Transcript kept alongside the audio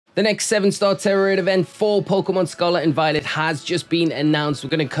The next 7-star Tera Raid event for Pokemon Scarlet and Violet has just been announced. We're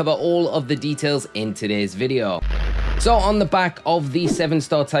going to cover all of the details in today's video. So on the back of the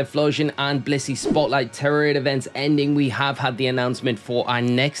 7-star Typhlosion and Blissey Spotlight Tera Raid events ending, we have had the announcement for our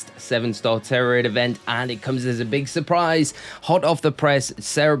next 7-star Tera Raid event, and it comes as a big surprise. Hot off the press,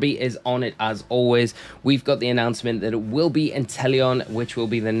 Cerebi is on it as always. We've got the announcement that it will be Inteleon, which will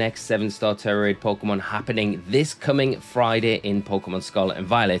be the next 7-star Tera Raid Pokemon happening this coming Friday in Pokemon Scarlet and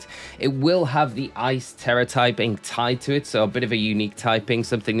Violet. It will have the Ice Terra typing tied to it, so a bit of a unique typing,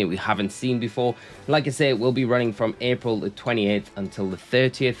 something that we haven't seen before. Like I say, it will be running from April the 28th until the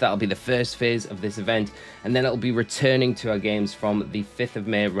 30th. That'll be the first phase of this event, and then it'll be returning to our games from the 5th of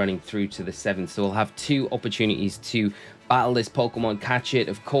May running through to the 7th. So we'll have 2 opportunities to battle this Pokemon, catch it.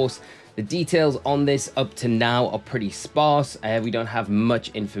 Of course, the details on this up to now are pretty sparse. We don't have much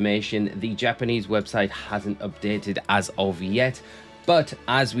information. The Japanese website hasn't updated as of yet, but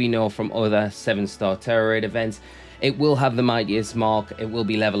as we know from other 7-star Tera Raid events, it will have the Mightiest Mark, it will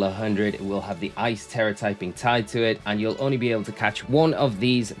be level 100, it will have the Ice Terra typing tied to it, and you'll only be able to catch one of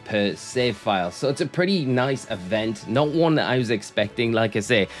these per save file. So it's a pretty nice event, not one that I was expecting. Like I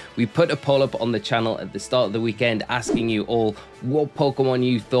say, we put a poll up on the channel at the start of the weekend asking you all what Pokemon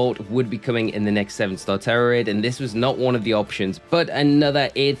you thought would be coming in the next 7-star Tera Raid, and this was not one of the options, but another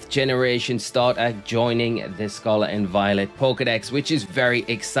 8th generation starter joining the Scarlet and Violet Pokedex, which is very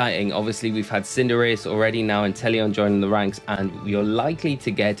exciting. Obviously, we've had Cinderace already, now Inteleon joining the ranks, and you're likely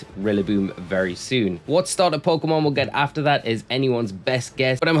to get Rillaboom very soon. What starter Pokemon we'll get after that is anyone's best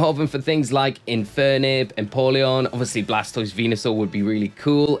guess, but I'm hoping for things like Infernape, Empoleon. Obviously Blastoise, Venusaur would be really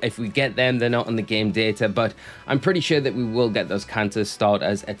cool. If we get them, they're not on the game data, but I'm pretty sure that we will get those Kanto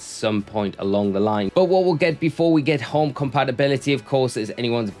starters at some point along the line. But what we'll get before we get home compatibility, of course, is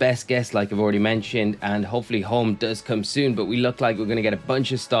anyone's best guess, like I've already mentioned, and hopefully home does come soon. But we look like we're going to get a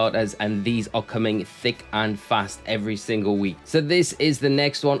bunch of starters, and these are coming thick and fast every single week. So this is the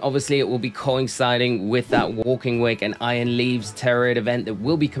next one. Obviously, it will be coinciding with that Walking Wake and Iron Leaves Tera Raid event that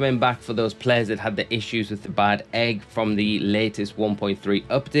will be coming back for those players that had the issues with the bad egg from the latest 1.3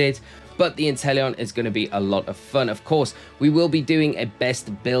 update. But the Inteleon is going to be a lot of fun. Of course, we will be doing a best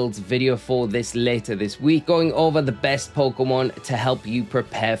builds video for this later this week, going over the best Pokemon to help you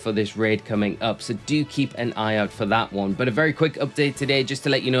prepare for this raid coming up. So do keep an eye out for that one. But a very quick update today, just to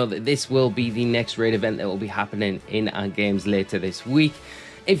let you know that this will be the next raid event that will be happening in our games later this week.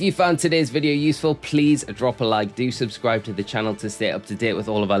 If you found today's video useful, please drop a like. Do subscribe to the channel to stay up to date with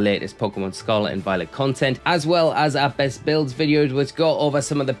all of our latest Pokemon Scarlet and Violet content, as well as our best builds videos, which go over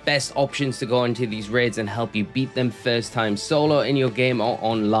some of the best options to go into these raids and help you beat them first time solo in your game or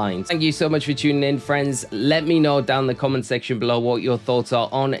online. Thank you so much for tuning in, friends. Let me know down in the comment section below what your thoughts are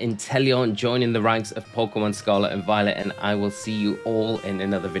on Inteleon joining the ranks of Pokemon Scarlet and Violet, and I will see you all in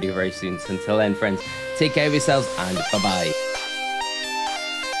another video very soon. So until then, friends, take care of yourselves and bye-bye.